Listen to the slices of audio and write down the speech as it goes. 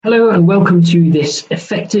Hello and welcome to this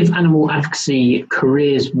Effective Animal Advocacy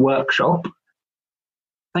Careers Workshop.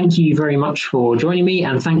 Thank you very much for joining me,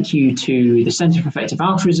 and thank you to the Centre for Effective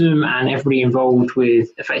Altruism and everybody involved with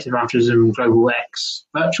Effective Altruism Global X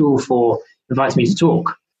Virtual for inviting me to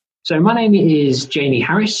talk. So my name is Jamie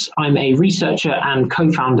Harris. I'm a researcher and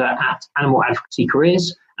co-founder at Animal Advocacy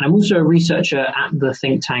Careers, and I'm also a researcher at the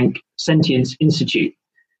think tank Sentience Institute.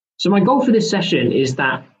 So my goal for this session is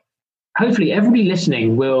that hopefully everybody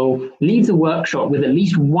listening will leave the workshop with at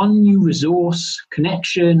least one new resource,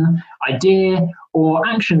 connection, idea, or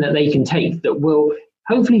action that they can take that will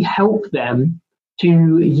hopefully help them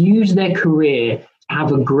to use their career to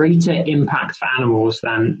have a greater impact for animals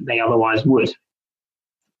than they otherwise would.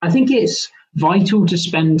 I think it's vital to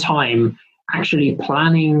spend time actually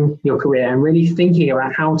planning your career and really thinking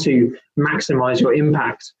about how to maximize your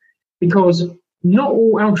impact, because not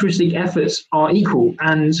all altruistic efforts are equal,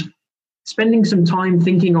 and spending some time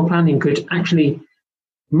thinking or planning could actually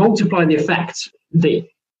multiply the effect, the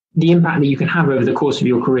impact that you can have over the course of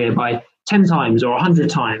your career by 10 times or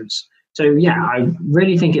 100 times. So yeah, I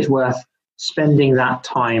really think it's worth spending that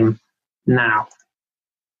time now.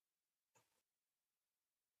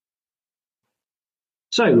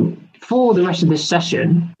 So for the rest of this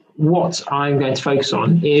session, what I'm going to focus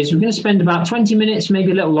on is we're going to spend about 20 minutes,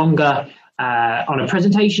 maybe a little longer, on a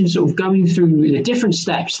presentation, sort of going through the different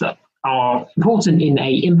steps that are important in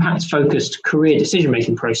a impact-focused career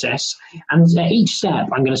decision-making process. And at each step,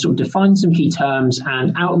 I'm going to sort of define some key terms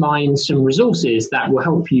and outline some resources that will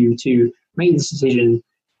help you to make this decision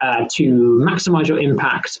to maximize your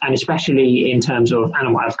impact, and especially in terms of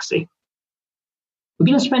animal advocacy. We're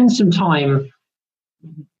going to spend some time,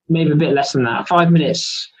 maybe a bit less than that, 5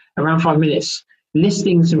 minutes, around 5 minutes,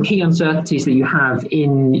 listing some key uncertainties that you have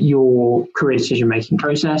in your career decision-making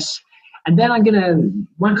process. And then I'm going to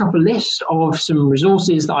whack up a list of some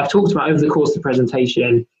resources that I've talked about over the course of the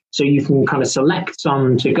presentation, so you can kind of select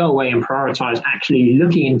some to go away and prioritize actually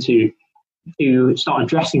looking into to start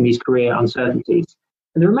addressing these career uncertainties.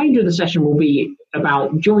 And the remainder of the session will be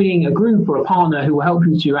about joining a group or a partner who will help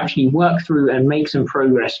you to actually work through and make some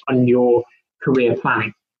progress on your career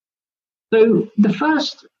planning. So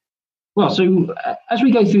as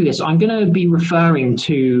we go through this, I'm going to be referring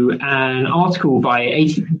to an article by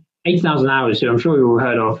 80,000 Hours, who I'm sure you've all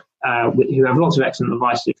heard of, who have lots of excellent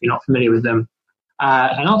advice if you're not familiar with them.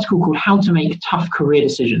 An article called How to Make Tough Career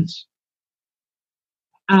Decisions.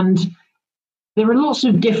 And there are lots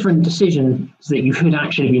of different decisions that you could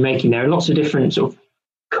actually be making. There are lots of different sort of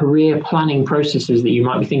career planning processes that you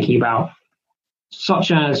might be thinking about,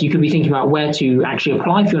 such as you could be thinking about where to actually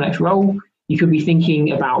apply for your next role. You could be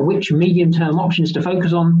thinking about which medium-term options to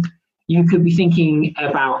focus on. You could be thinking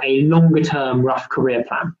about a longer-term rough career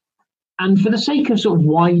plan. And for the sake of sort of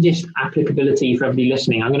widest applicability for everybody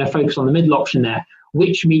listening, I'm going to focus on the middle option there,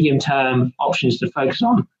 which medium-term options to focus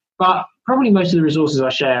on. But probably most of the resources I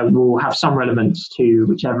share will have some relevance to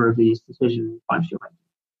whichever of these decision types you're making.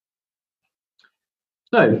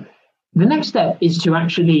 So the next step is to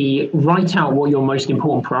actually write out what your most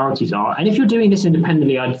important priorities are. And if you're doing this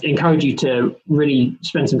independently, I'd encourage you to really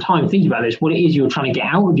spend some time thinking about this, what it is you're trying to get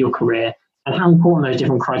out of your career and how important those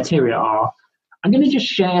different criteria are. I'm going to just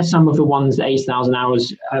share some of the ones that 80,000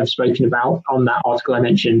 Hours have spoken about on that article I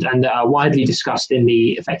mentioned, and that are widely discussed in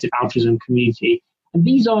the effective altruism community. And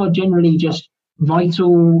these are generally just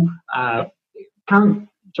vital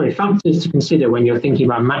factors to consider when you're thinking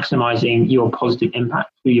about maximizing your positive impact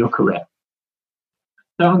through your career.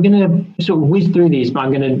 So I'm going to sort of whiz through these, but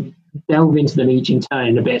I'm going to delve into them each in turn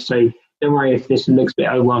in a bit. So don't worry if this looks a bit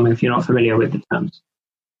overwhelming if you're not familiar with the terms.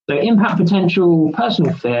 So impact potential,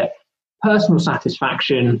 personal fit, personal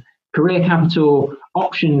satisfaction, career capital,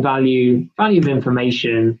 option value, value of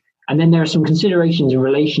information, and then there are some considerations in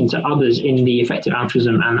relation to others in the effective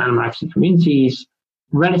altruism and animal advocacy communities,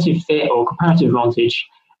 relative fit or comparative advantage,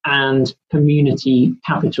 and community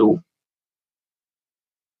capital.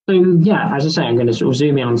 So yeah, as I say, I'm going to sort of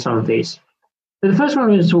zoom in on some of these. So the first one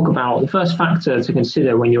I'm going to talk about, the first factor to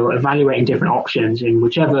consider when you're evaluating different options in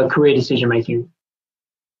whichever career decision it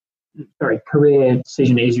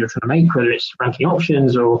is you're trying to make, whether it's ranking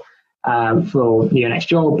options or for your next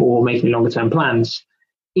job or making longer term plans,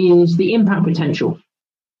 is the impact potential.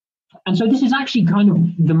 And so this is actually kind of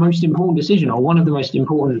the most important decision, or one of the most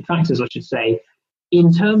important factors, I should say,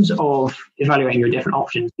 in terms of evaluating your different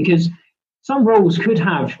options, because some roles could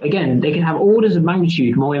have, again, they can have orders of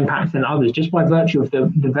magnitude more impact than others just by virtue of the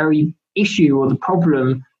very issue or the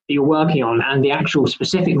problem that you're working on and the actual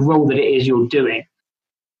specific role that it is you're doing.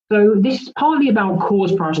 So this is partly about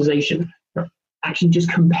cause prioritization, actually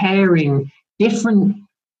just comparing different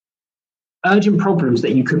urgent problems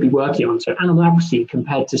that you could be working on. So animal advocacy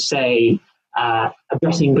compared to, say,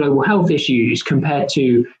 addressing global health issues, compared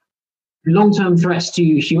to long-term threats to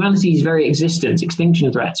humanity's very existence,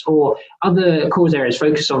 extinction threats, or other cause areas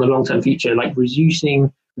focused on the long-term future, like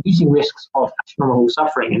reducing risks of astronomical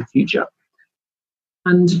suffering in the future.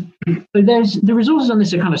 And so the resources on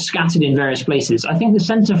this are kind of scattered in various places. I think the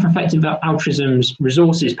Centre for Effective Altruism's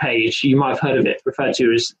resources page, you might have heard of it, referred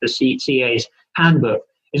to as the CEA's handbook,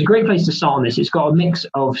 is a great place to start on this. It's got a mix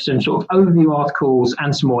of some sort of overview articles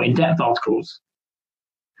and some more in-depth articles.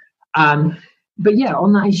 But yeah,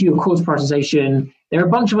 on that issue of cause prioritization, there are a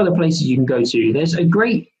bunch of other places you can go to. There's a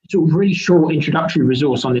great sort of really short introductory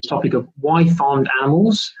resource on this topic of why farmed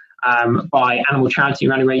animals, by Animal Charity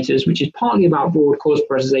Evaluators, which is partly about broad cause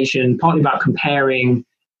prioritization, partly about comparing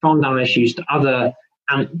farmed animal issues to other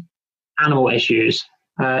animal issues.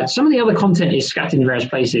 Some of the other content is scattered in various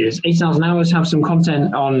places. 8,000 Hours have some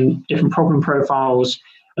content on different problem profiles.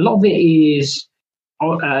 A lot of it is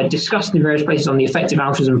discussed in various places on the Effective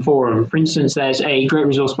Altruism Forum. For instance, there's a great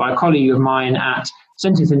resource by a colleague of mine at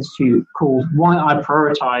Sentence Institute called Why I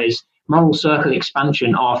Prioritize Moral Circle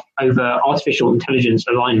Expansion over Artificial Intelligence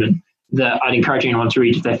Alignment, that I'd encourage anyone to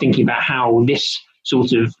read if they're thinking about how this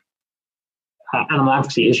sort of animal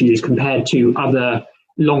advocacy issue is compared to other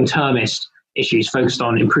long-termist issues focused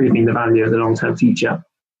on improving the value of the long-term future.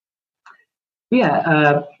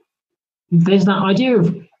 Yeah, there's that idea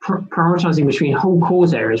of prioritizing between whole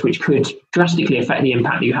cause areas, which could drastically affect the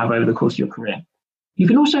impact that you have over the course of your career. You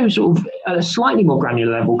can also sort of, at a slightly more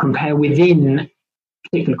granular level, compare within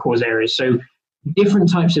particular cause areas. So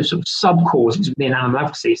different types of sort of sub-causes within animal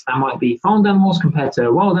advocacy. So that might be farmed animals compared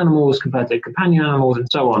to wild animals, compared to companion animals, and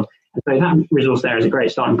so on. And so that resource there is a great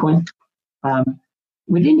starting point.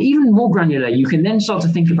 Within even more granular, you can then start to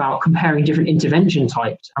think about comparing different intervention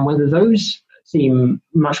types and whether those seem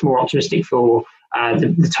much more optimistic for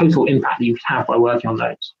the total impact that you could have by working on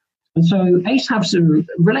those. And so ACE have some,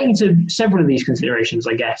 relating to several of these considerations,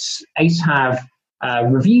 I guess, ACE have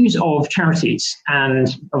reviews of charities, and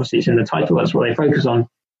obviously it's in the title, that's what they focus on.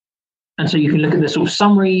 And so you can look at the sort of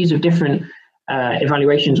summaries of different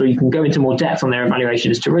evaluations, or you can go into more depth on their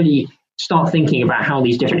evaluations to really start thinking about how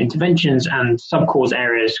these different interventions and sub-cause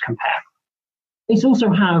areas compare. ACE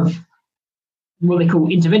also have what they call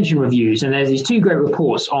intervention reviews, and there's these two great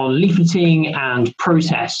reports on leafleting and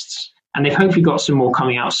protests, and they've hopefully got some more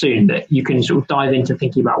coming out soon that you can sort of dive into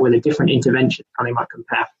thinking about whether different interventions, how they might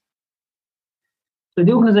compare. So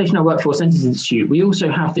the organisation I work for, Sentence Institute, we also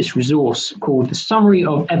have this resource called the Summary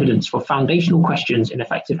of Evidence for Foundational Questions in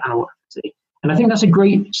Effective Animal Advocacy. And I think that's a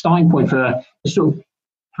great starting point for sort of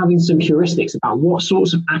having some heuristics about what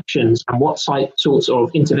sorts of actions and what sorts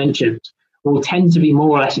of interventions will tend to be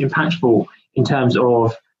more or less impactful in terms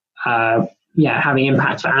of having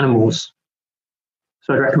impact for animals.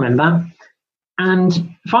 So I'd recommend that.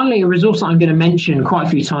 And finally, a resource that I'm going to mention quite a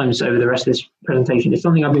few times over the rest of this presentation is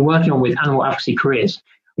something I've been working on with animal advocacy careers,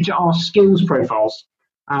 which are skills profiles.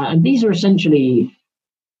 And these are essentially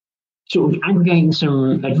sort of aggregating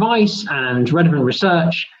some advice and relevant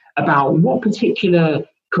research about what particular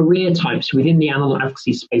career types within the animal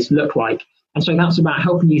advocacy space look like. And so that's about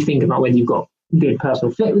helping you think about whether you've got good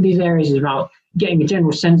personal fit with these areas. Is about getting a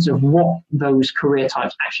general sense of what those career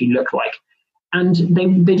types actually look like. And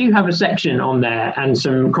they do have a section on there and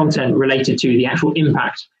some content related to the actual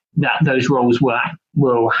impact that those roles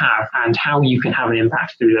will have and how you can have an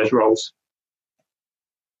impact through those roles.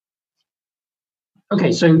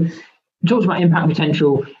 Okay, so we talked about impact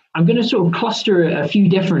potential. I'm going to sort of cluster a few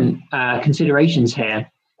different considerations here,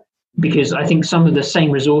 because I think some of the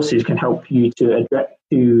same resources can help you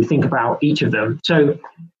to think about each of them. So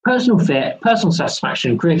personal fit, personal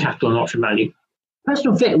satisfaction, career capital, and option value.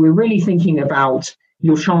 Personal fit, we're really thinking about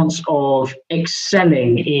your chance of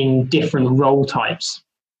excelling in different role types.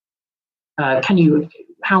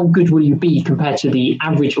 How good will you be compared to the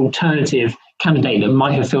average alternative candidate that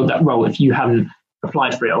might have filled that role if you hadn't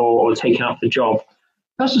applied for it or taken up the job?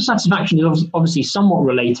 Personal satisfaction is obviously somewhat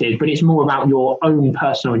related, but it's more about your own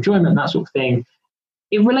personal enjoyment, that sort of thing.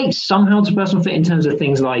 It relates somehow to personal fit in terms of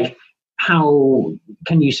things like how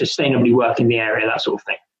can you sustainably work in the area, that sort of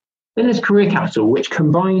thing. Then there's career capital, which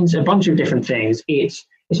combines a bunch of different things. It's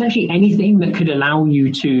essentially anything that could allow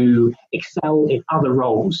you to excel in other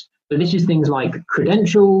roles. So this is things like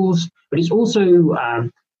credentials, but it's also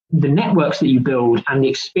the networks that you build and the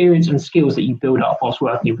experience and skills that you build up whilst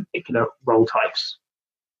working in particular role types.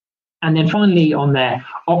 And then finally on their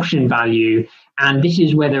option value, and this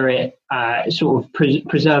is whether it sort of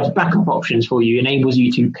preserves backup options for you, enables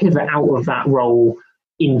you to pivot out of that role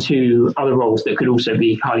into other roles that could also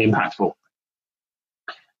be highly impactful.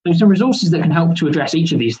 So some resources that can help to address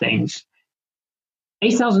each of these things.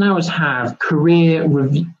 80,000 Hours have career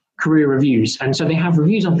reviews, and so they have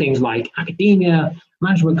reviews on things like academia,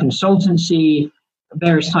 management consultancy,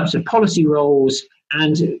 various types of policy roles,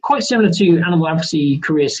 and quite similar to animal advocacy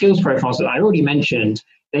career skills profiles that I already mentioned.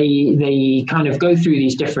 They kind of go through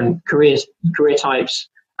these different career types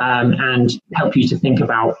and help you to think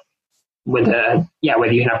about whether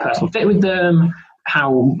you can have personal fit with them,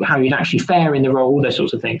 how you'd actually fare in the role, all those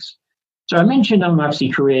sorts of things. So I mentioned animal advocacy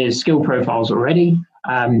career skill profiles already.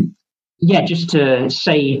 Just to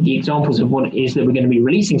say the examples of what it is that we're going to be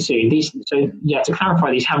releasing soon. To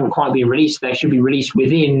clarify, these haven't quite been released. They should be released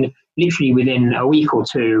literally within a week or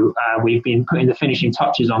two. We've been putting the finishing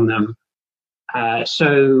touches on them.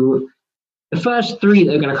 So the first three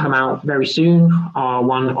that are going to come out very soon are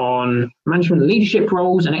one on management and leadership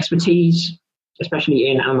roles and expertise, especially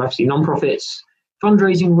in animal advocacy nonprofits,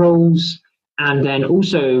 fundraising roles, and then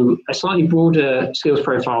also a slightly broader skills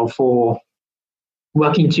profile for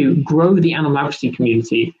working to grow the animal advocacy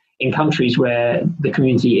community in countries where the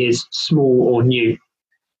community is small or new.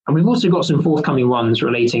 And we've also got some forthcoming ones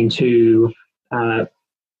relating to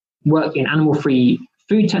work in animal-free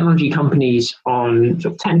food technology companies on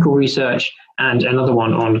sort of technical research, and another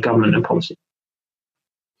one on government and policy.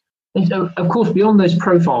 And so, of course, beyond those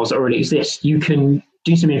profiles that already exist, you can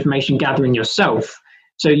do some information gathering yourself.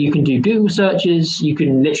 So you can do Google searches, you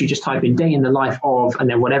can literally just type in day in the life of, and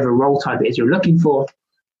then whatever role type it is you're looking for.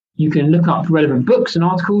 You can look up relevant books and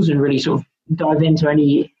articles and really sort of dive into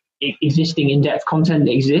any existing in-depth content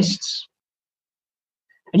that exists.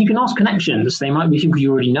 And you can ask connections. They might be people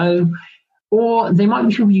you already know, or they might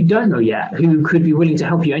be people you don't know yet who could be willing to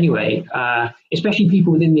help you anyway, especially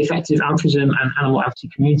people within the effective altruism and animal advocacy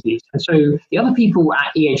communities. And so the other people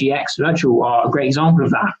at EAGX Virtual are a great example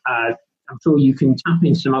of that. I'm sure you can tap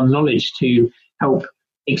into some other knowledge to help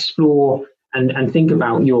explore and think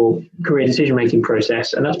about your career decision-making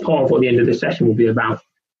process. And that's part of what the end of this session will be about.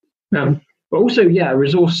 But also, a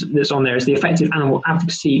resource that's on there is the Effective Animal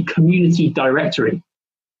Advocacy Community Directory,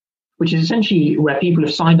 which is essentially where people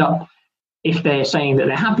have signed up if they're saying that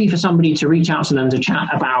they're happy for somebody to reach out to them to chat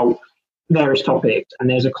about various topics. And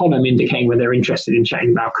there's a column indicating whether they're interested in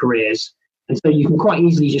chatting about careers. And so you can quite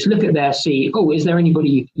easily just look at there, see, is there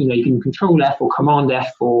anybody, you can Control F or Command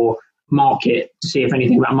F or mark it to see if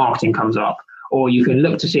anything about marketing comes up. Or you can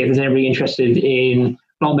look to see if there's anybody interested in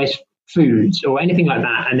plant-based foods or anything like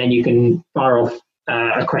that. And then you can fire off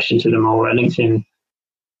a question to them or a LinkedIn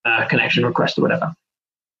connection request or whatever.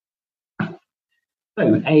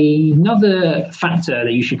 So another factor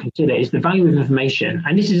that you should consider is the value of information.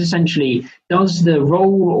 And this is essentially, does the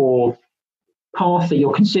role or path that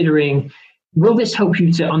you're considering, will this help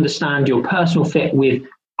you to understand your personal fit with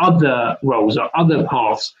other roles or other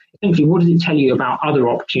paths? Essentially, what does it tell you about other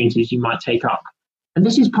opportunities you might take up? And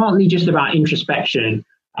this is partly just about introspection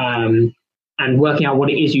and working out what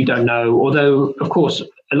it is you don't know. Although, of course,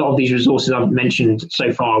 a lot of these resources I've mentioned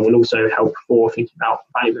so far will also help for thinking about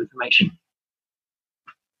valuable information.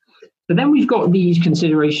 So then we've got these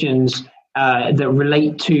considerations that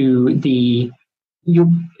relate to your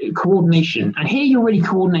coordination. And here you're really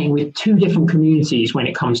coordinating with two different communities when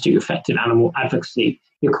it comes to effective animal advocacy.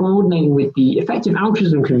 You're coordinating with the effective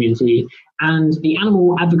altruism community and the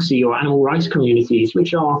animal advocacy or animal rights communities,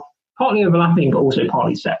 which are partly overlapping but also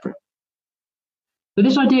partly separate. So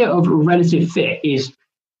this idea of relative fit is,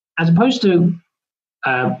 as opposed to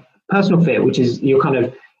personal fit, which is your kind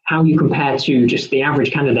of how you compare to just the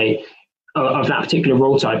average candidate of that particular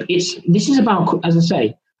role type. This is about, as I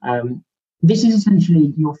say, this is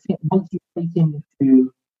essentially your fit once you take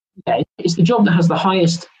into, it's the job that has the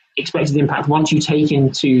highest expected impact once you take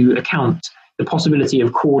into account the possibility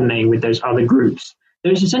of coordinating with those other groups.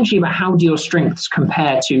 So it's essentially about how do your strengths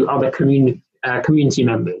compare to other community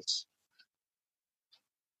members.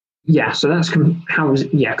 So that's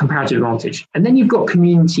comparative advantage. And then you've got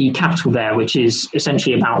community capital there, which is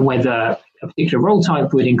essentially about whether a particular role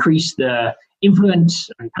type would increase the influence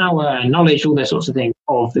and power and knowledge, all those sorts of things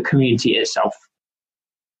of the community itself.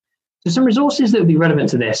 So some resources that would be relevant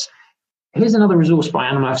to this. Here's another resource by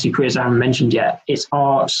Animal Advocacy Careers I haven't mentioned yet. It's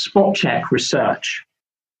our spot check research.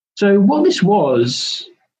 So what this was,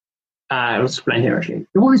 I'll explain here actually.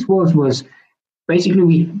 So what this was basically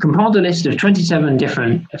we compiled a list of 27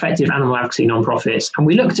 different effective animal advocacy nonprofits, and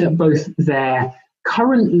we looked at both their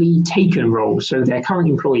currently taken roles, so their current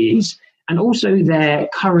employees, and also their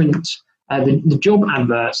current, the job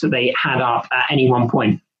adverts that they had up at any one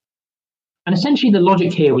point. And essentially the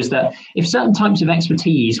logic here was that if certain types of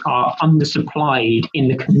expertise are undersupplied in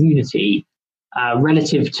the community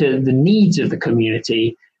relative to the needs of the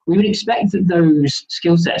community, we would expect that those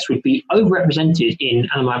skill sets would be overrepresented in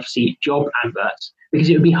animal advocacy job adverts, because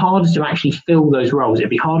it would be harder to actually fill those roles. It'd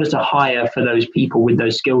be harder to hire for those people with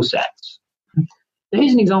those skill sets. So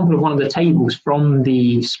here's an example of one of the tables from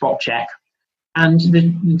the spot check. And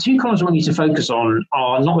the two columns I want you to focus on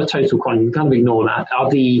are not the total column, you can kind of ignore that, are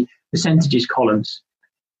the percentages columns.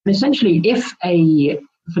 And essentially, let's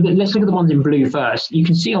look at the ones in blue first. You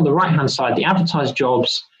can see on the right-hand side, the advertised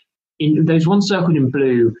jobs, in those ones circled in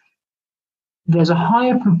blue, there's a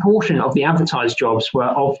higher proportion of the advertised jobs were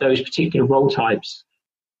of those particular role types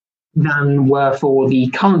than were for the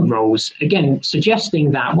current roles. Again,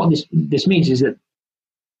 suggesting that what this means is that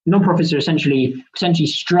nonprofits are essentially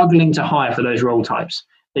struggling to hire for those role types.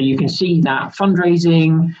 So you can see that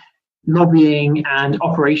fundraising, lobbying, and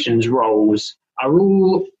operations roles are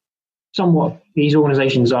all somewhat, these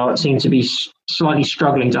organizations seem to be slightly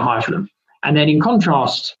struggling to hire for them. And then in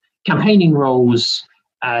contrast, campaigning roles,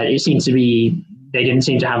 it seems to be, they didn't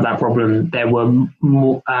seem to have that problem. There were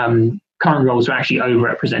more, current roles were actually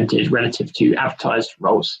overrepresented relative to advertised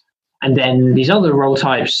roles. And then these other role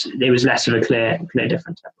types, there was less of a clear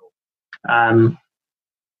difference.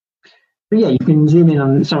 But yeah, you can zoom in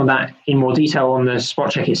on some of that in more detail on the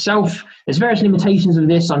spot check itself. There's various limitations of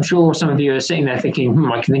this. I'm sure some of you are sitting there thinking,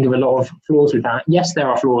 I can think of a lot of flaws with that. Yes, there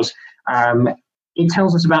are flaws. It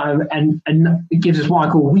tells us about, and it gives us what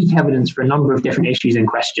I call weak evidence for a number of different issues in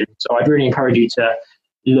question. So I'd really encourage you to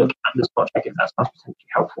look at the spot check if that's potentially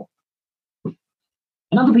helpful.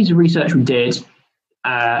 Another piece of research we did,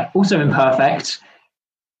 also imperfect,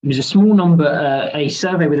 was a small number, a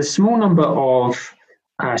survey with a small number of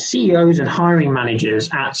CEOs and hiring managers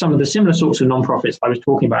at some of the similar sorts of nonprofits I was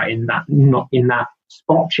talking about in that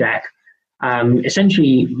spot check.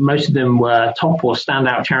 Essentially, most of them were top or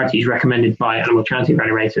standout charities recommended by animal charity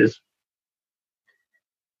evaluators.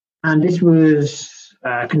 And this was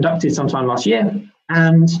conducted sometime last year.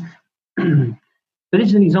 And so this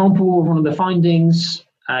is an example of one of the findings.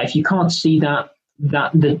 If you can't see that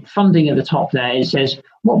the funding at the top there, it says,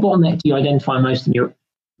 what bottleneck do you identify most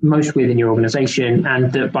with in your organization?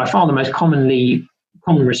 And by far the most common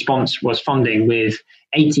response was funding, with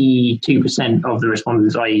 82% of the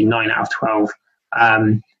respondents, i.e. 9 out of 12,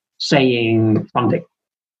 saying funding.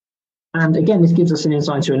 And again, this gives us an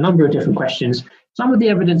insight to a number of different questions. Some of the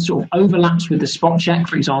evidence sort of overlaps with the spot check.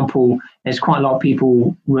 For example, there's quite a lot of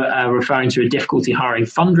people referring to a difficulty hiring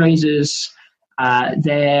fundraisers.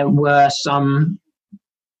 There were some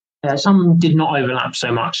did not overlap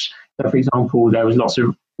so much. So, for example, there was lots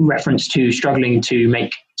of reference to struggling to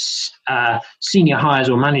make senior hires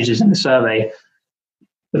or managers in the survey,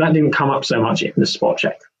 but that didn't come up so much in the spot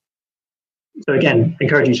check. So again, I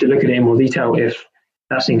encourage you to look at it in more detail if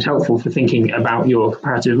that seems helpful for thinking about your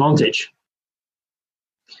comparative advantage.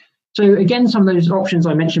 So again, some of those options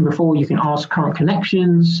I mentioned before, you can ask current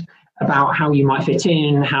connections about how you might fit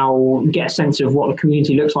in, get a sense of what the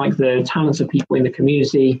community looks like, the talents of people in the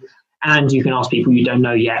community, and you can ask people you don't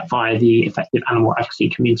know yet via the Effective Animal Advocacy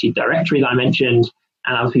Community Directory that I mentioned,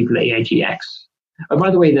 and other people at EAGX. Oh, by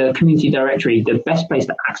the way, the community directory, the best place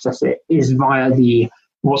to access it is via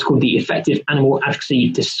what's called the Effective Animal Advocacy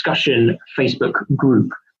Discussion Facebook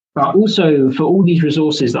group. But also, for all these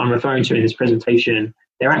resources that I'm referring to in this presentation,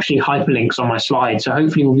 they're actually hyperlinks on my slide. So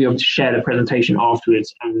hopefully we'll be able to share the presentation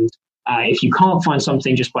afterwards. And if you can't find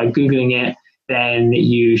something just by Googling it, then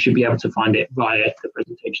you should be able to find it via the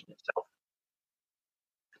presentation itself.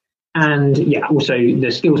 And yeah, also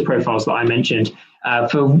the skills profiles that I mentioned.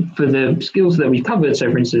 For the skills that we've covered,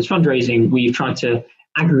 so for instance, fundraising, we've tried to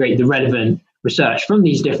aggregate the relevant research from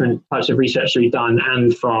these different types of research that we've done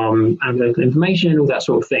and from analytical information, all that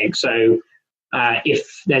sort of thing. So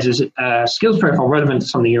if there's a skills profile relevant to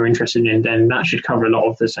something you're interested in, then that should cover a lot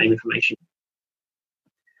of the same information.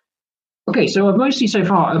 Okay, so I've mostly so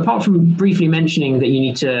far, apart from briefly mentioning that you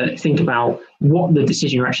need to think about what the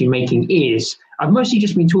decision you're actually making is, I've mostly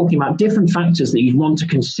just been talking about different factors that you'd want to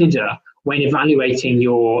consider when evaluating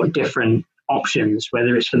your different options,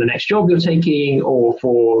 whether it's for the next job you're taking or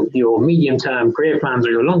for your medium-term career plans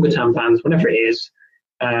or your longer-term plans, whatever it is.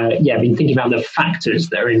 I've been thinking about the factors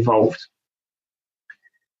that are involved.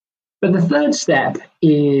 But the third step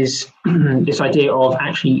is this idea of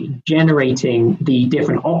actually generating the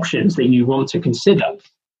different options that you want to consider.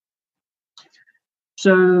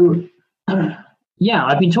 So,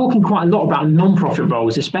 I've been talking quite a lot about non-profit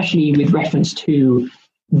roles, especially with reference to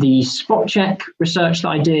the spot check research that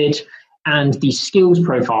I did and the skills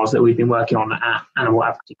profiles that we've been working on at Animal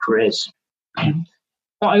Advocacy Careers.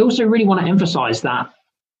 But I also really want to emphasize that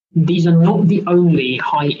these are not the only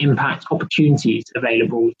high impact opportunities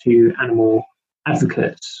available to animal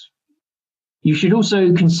advocates. You should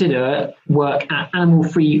also consider work at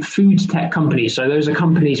animal-free food tech companies. So those are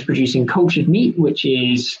companies producing cultured meat, which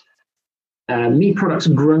is meat products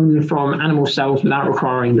grown from animal cells without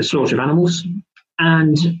requiring the slaughter of animals.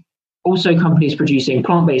 And also companies producing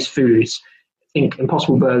plant-based foods, think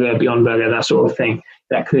Impossible Burger, Beyond Burger, that sort of thing,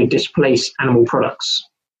 that could displace animal products.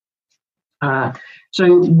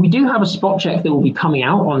 So we do have a spot check that will be coming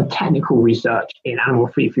out on technical research in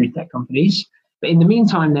animal-free food tech companies. But in the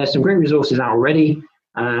meantime, there's some great resources out already.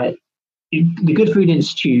 The Good Food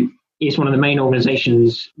Institute is one of the main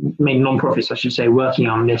organizations, main non-profits, I should say, working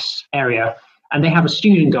on this area. And they have a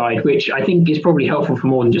student guide, which I think is probably helpful for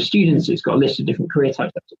more than just students. It's got a list of different career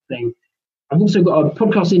types, that sort of thing. I've also got a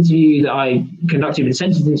podcast interview that I conducted with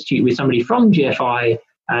Sensors Institute with somebody from GFI,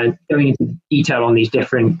 going into detail on these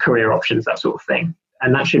different career options, that sort of thing.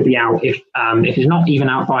 And that should be out, if it's not even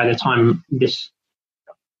out by the time this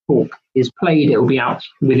talk is played, it will be out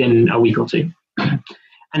within a week or two.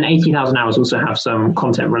 And 80,000 Hours also have some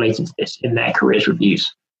content related to this in their careers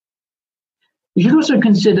reviews. You should also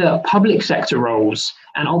consider public sector roles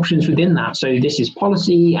and options within that. So this is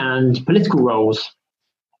policy and political roles.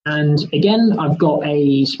 And again, I've got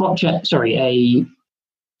a a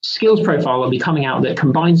skills profile that will be coming out that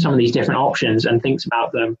combines some of these different options and thinks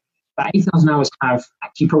about them. But 8,000 Hours have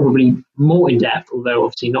actually probably more in depth, although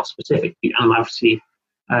obviously not specific to animal advocacy,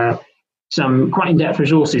 some quite in-depth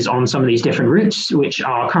resources on some of these different routes, which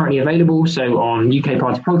are currently available. So on UK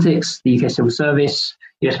party politics, the UK civil service,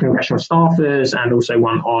 US congressional staffers, and also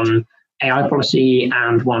one on AI policy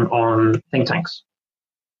and one on think tanks.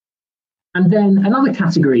 And then another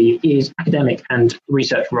category is academic and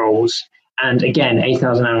research roles. And again,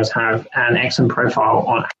 8,000 Hours have an excellent profile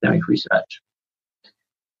on academic research.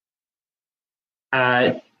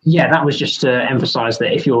 That was just to emphasize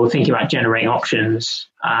that if you're thinking about generating options,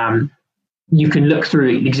 you can look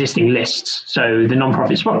through existing lists. So the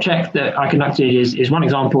nonprofit spot check that I conducted is one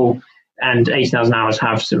example, and 8,000 Hours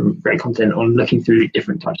have some great content on looking through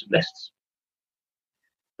different types of lists.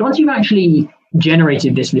 So once you've actually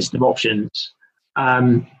generated this list of options,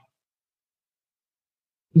 and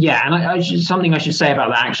something I should say about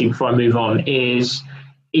that actually before I move on is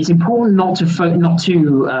it's important not to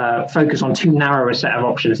focus on too narrow a set of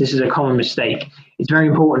options. This is a common mistake. It's very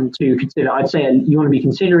important to consider. I'd say you want to be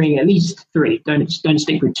considering at least 3. Don't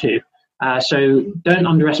stick with 2. So don't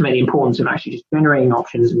underestimate the importance of actually just generating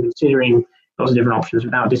options and considering lots of different options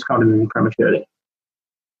without discarding them prematurely.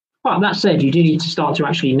 But that said, you do need to start to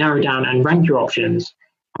actually narrow down and rank your options,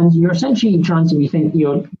 and you're essentially trying to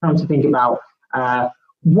think about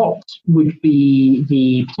what would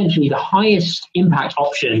be potentially the highest impact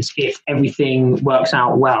options if everything works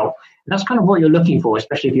out well. And that's kind of what you're looking for,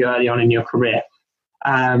 especially if you're early on in your career.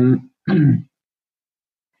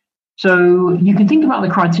 So you can think about the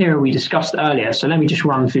criteria we discussed earlier. So let me just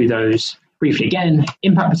run through those briefly again.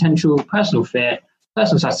 Impact potential, personal fit,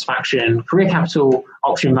 personal satisfaction, career capital,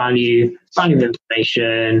 option value, value of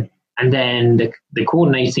information, and then the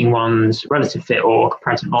coordinating ones, relative fit or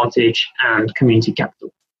comparative advantage, and community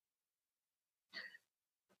capital.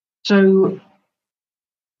 So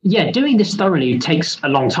doing this thoroughly takes a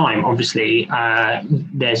long time, obviously.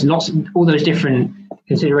 There's all those different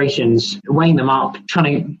considerations, weighing them up, trying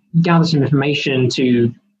to gather some information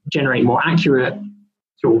to generate more accurate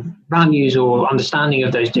sort of values or understanding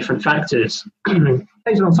of those different factors. It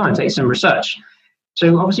takes a long time, it takes some research.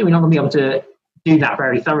 So obviously we're not going to be able to do that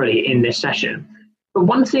very thoroughly in this session. But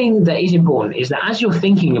one thing that is important is that as you're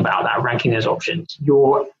thinking about that, ranking those options,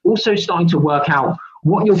 you're also starting to work out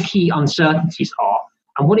what your key uncertainties are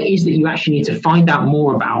and what it is that you actually need to find out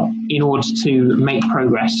more about in order to make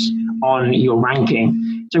progress on your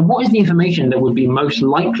ranking. So what is the information that would be most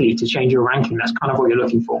likely to change your ranking? That's kind of what you're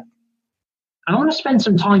looking for. And I want to spend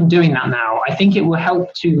some time doing that now. I think it will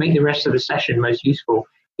help to make the rest of the session most useful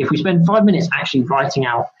if we spend 5 minutes actually writing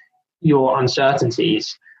out your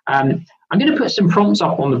uncertainties. I'm going to put some prompts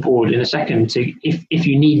up on the board in a second to if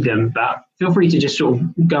you need them, but feel free to just sort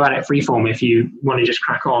of go at it freeform if you want to just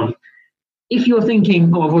crack on. If you're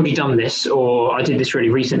thinking, oh, I've already done this, or I did this really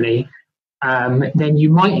recently, then you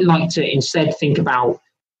might like to instead think about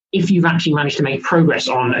if you've actually managed to make progress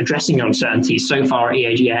on addressing your uncertainties so far at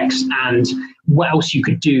EAGX, and what else you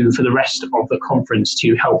could do for the rest of the conference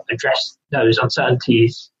to help address those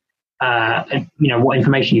uncertainties, and what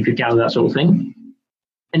information you could gather, that sort of thing.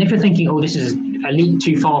 And if you're thinking, oh, this is a leap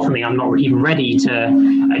too far for me, I'm not even ready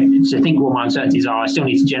to think what my uncertainties are, I still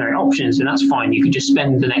need to generate options, and that's fine. You could just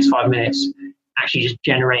spend the next 5 minutes actually just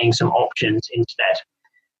generating some options instead.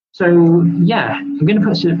 So I'm going to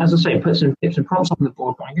put some tips and prompts on the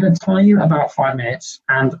board, but I'm going to time you about 5 minutes,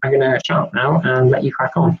 and I'm going to shut up now and let you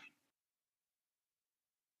crack on.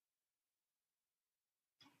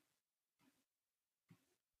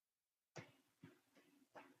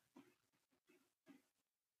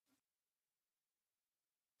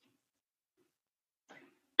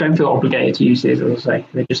 don't feel obligated to use these, as I say.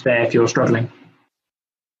 They're just there if you're struggling.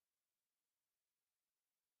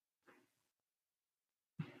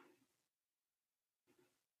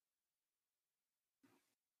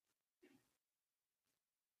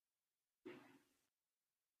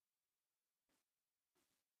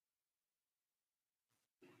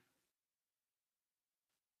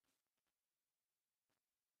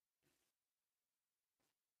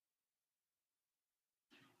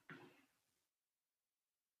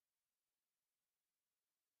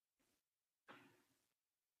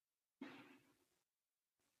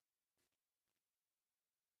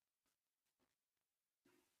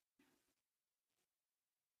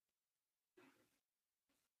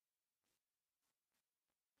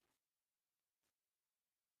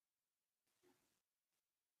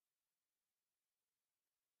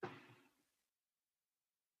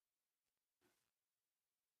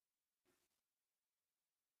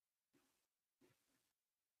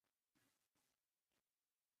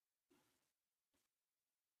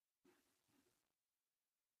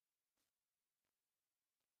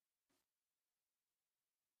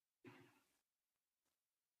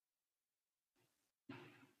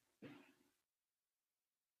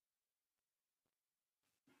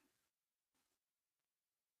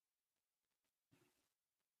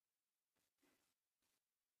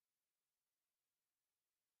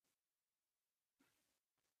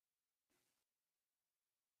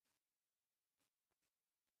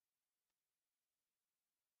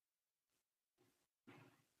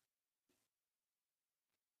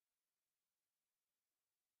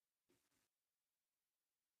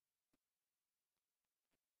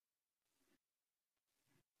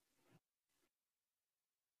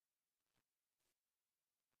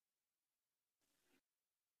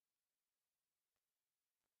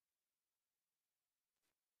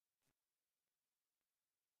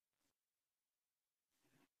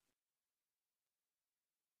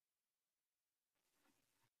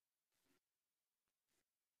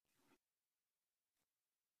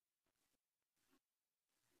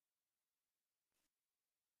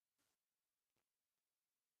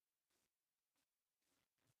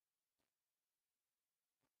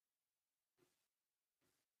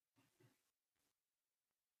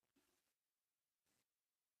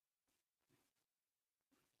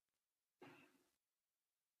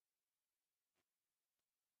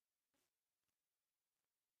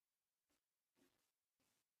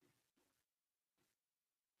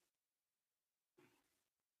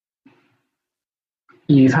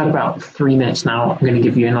 You've had about 3 minutes now. I'm going to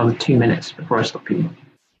give you another 2 minutes before I stop you.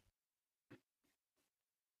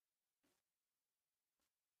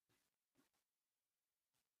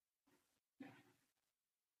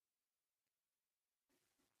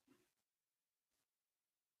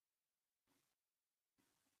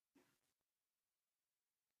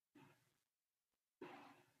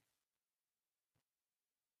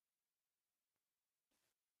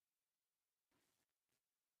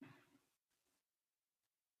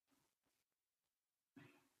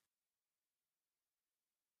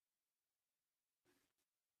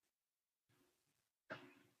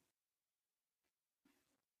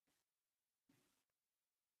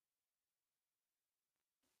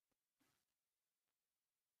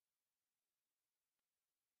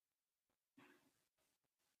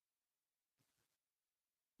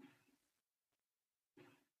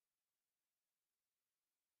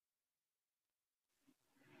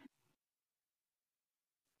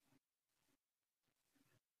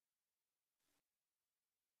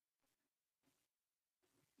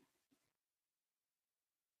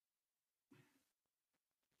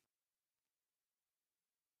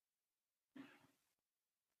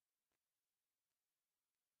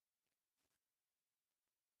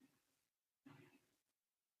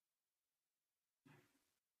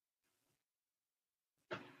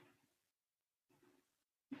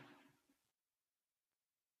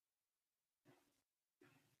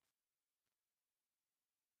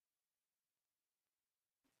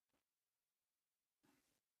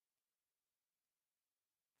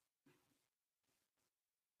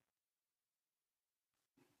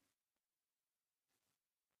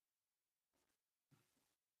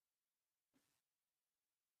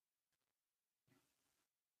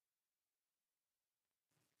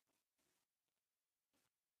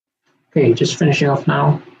 Okay, just finishing off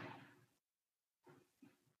now.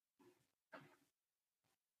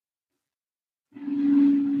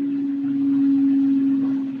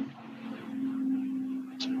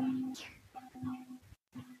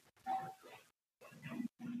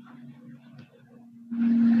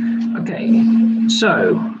 Okay,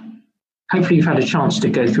 so hopefully you've had a chance to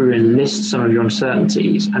go through and list some of your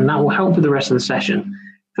uncertainties, and that will help with the rest of the session.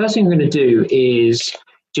 first thing I'm going to do is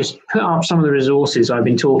just put up some of the resources I've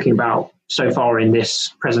been talking about so far in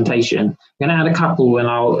this presentation. I'm going to add a couple,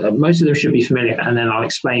 and most of them should be familiar, and then I'll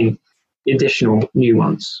explain the additional new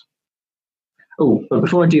ones. Oh, but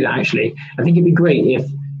before I do that, actually, I think it'd be great if,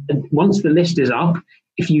 once the list is up,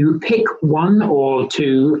 if you pick one or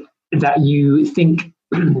two that you think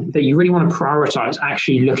that you really want to prioritize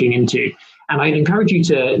actually looking into. And I'd encourage you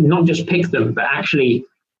to not just pick them, but actually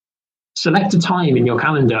select a time in your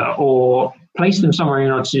calendar or place them somewhere in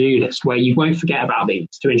your to-do list where you won't forget about these,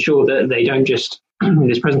 to ensure that they don't just,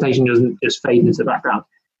 this presentation doesn't just fade into the background.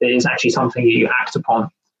 It is actually something that you act upon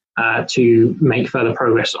to make further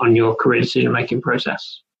progress on your career decision-making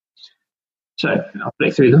process. So I'll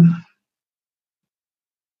flick through them.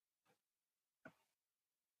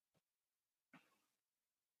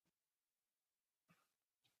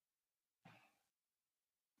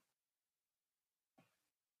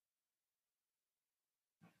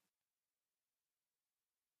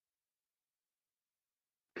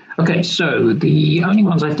 Okay, so the only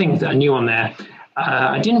ones I think that are new on there,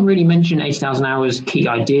 I didn't really mention 80,000 Hours Key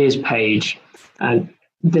Ideas page.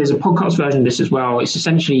 There's a podcast version of this as well. It's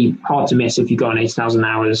essentially hard to miss if you go on 80,000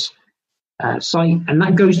 Hours site, and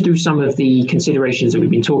that goes through some of the considerations that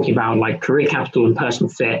we've been talking about, like career capital and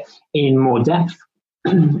personal fit in more depth.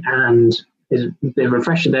 And there's a bit of a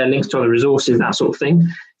refresher there, links to other resources, that sort of thing.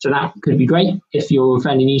 So that could be great if you're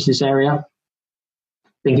fairly new to this area,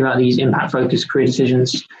 thinking about these impact-focused career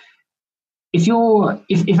decisions.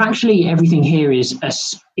 If actually everything here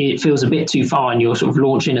it feels a bit too far and you're sort of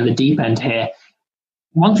launching at the deep end here,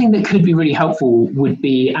 one thing that could be really helpful would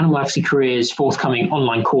be Animal Advocacy Careers' forthcoming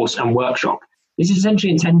online course and workshop. This is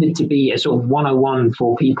essentially intended to be a sort of 101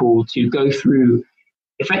 for people to go through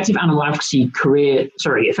effective animal advocacy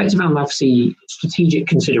strategic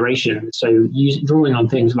considerations. So drawing on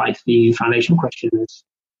things like the foundational questions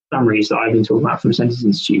summaries that I've been talking about from Centers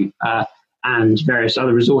Institute, and various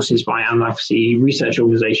other resources by animal advocacy research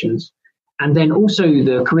organizations. And then also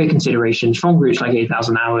the career considerations from groups like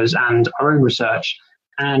 80,000 Hours and our own research.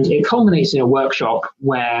 And it culminates in a workshop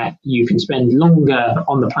where you can spend longer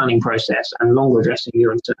on the planning process and longer addressing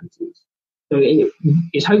your uncertainties. So it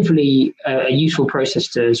is hopefully a useful process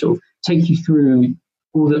to sort of take you through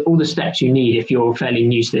all the steps you need if you're fairly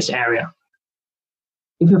new to this area.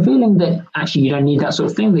 If you're feeling that actually you don't need that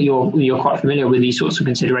sort of thing, that you're quite familiar with these sorts of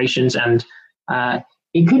considerations, and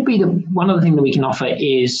it could be that one other thing that we can offer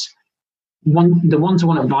is the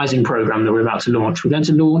one-to-one advising program that we're about to launch. We're going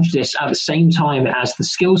to launch this at the same time as the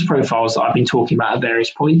skills profiles that I've been talking about at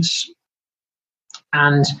various points.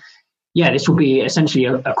 And yeah, this will be essentially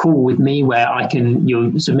a call with me where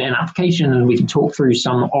you'll submit an application and we can talk through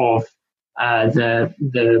some of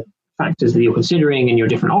the factors that you're considering and your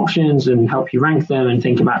different options and help you rank them and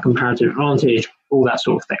think about comparative advantage, all that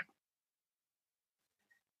sort of thing.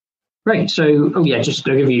 Great. So, just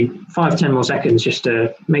to give you 5-10 more seconds just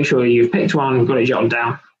to make sure you've picked one, got it jotted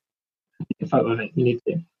down. Take a photo of it, you need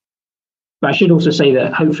to. But I should also say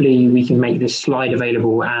that hopefully we can make this slide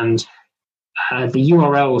available, and the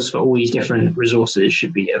URLs for all these different resources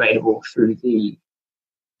should be available through the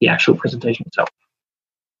actual presentation itself.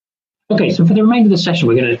 Okay, so for the remainder of the session,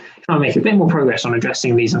 we're going to try and make a bit more progress on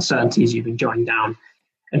addressing these uncertainties you've been jotting down.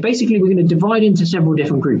 And basically, we're going to divide into several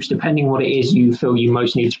different groups, depending what it is you feel you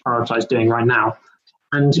most need to prioritize doing right now.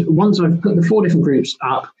 And once I've put the 4 different groups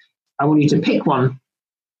up, I want you to pick one,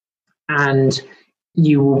 and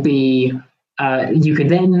you will be, you can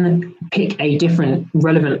then pick a different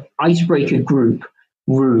relevant icebreaker group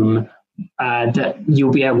room that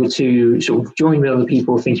you'll be able to sort of join with other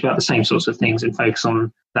people thinking about the same sorts of things and focus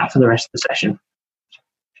on that for the rest of the session.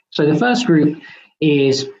 So the first group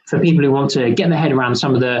is for people who want to get their head around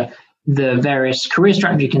some of the various career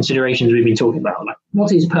strategy considerations we've been talking about, like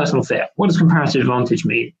what is personal fit, what does comparative advantage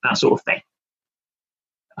mean, that sort of thing.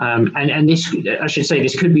 And this, I should say,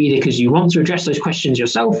 this could be either because you want to address those questions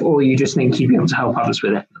yourself or you just think you'd be able to help others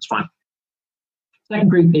with it. That's fine. Second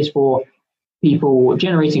group is for people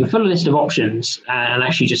generating a full list of options and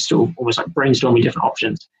actually just sort of almost like brainstorming different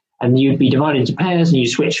options. And you'd be divided into pairs and you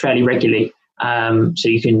switch fairly regularly, so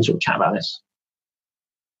you can sort of chat about this.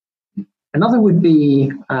 Another would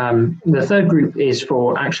be, the third group is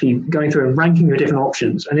for actually going through and ranking your different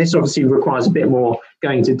options. And this obviously requires a bit more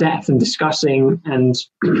going to depth and discussing and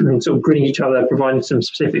sort of grilling each other, providing some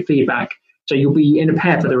specific feedback. So you'll be in a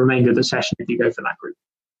pair for the remainder of the session if you go for that group.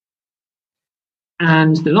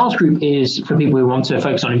 And the last group is for people who want to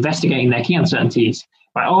focus on investigating their key uncertainties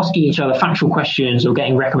by asking each other factual questions or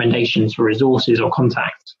getting recommendations for resources or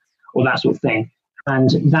contacts or that sort of thing.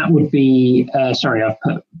 And that would be, sorry, I've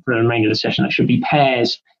put for the remainder of the session, that should be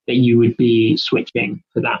pairs. that you would be switching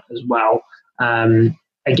for that as well.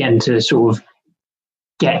 Again, to sort of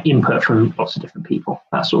get input from lots of different people,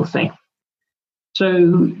 that sort of thing.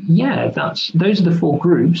 So yeah, those are the 4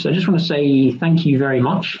 groups. I just want to say thank you very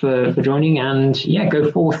much for joining, and yeah,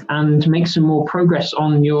 go forth and make some more progress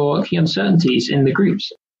on your key uncertainties in the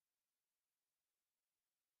groups.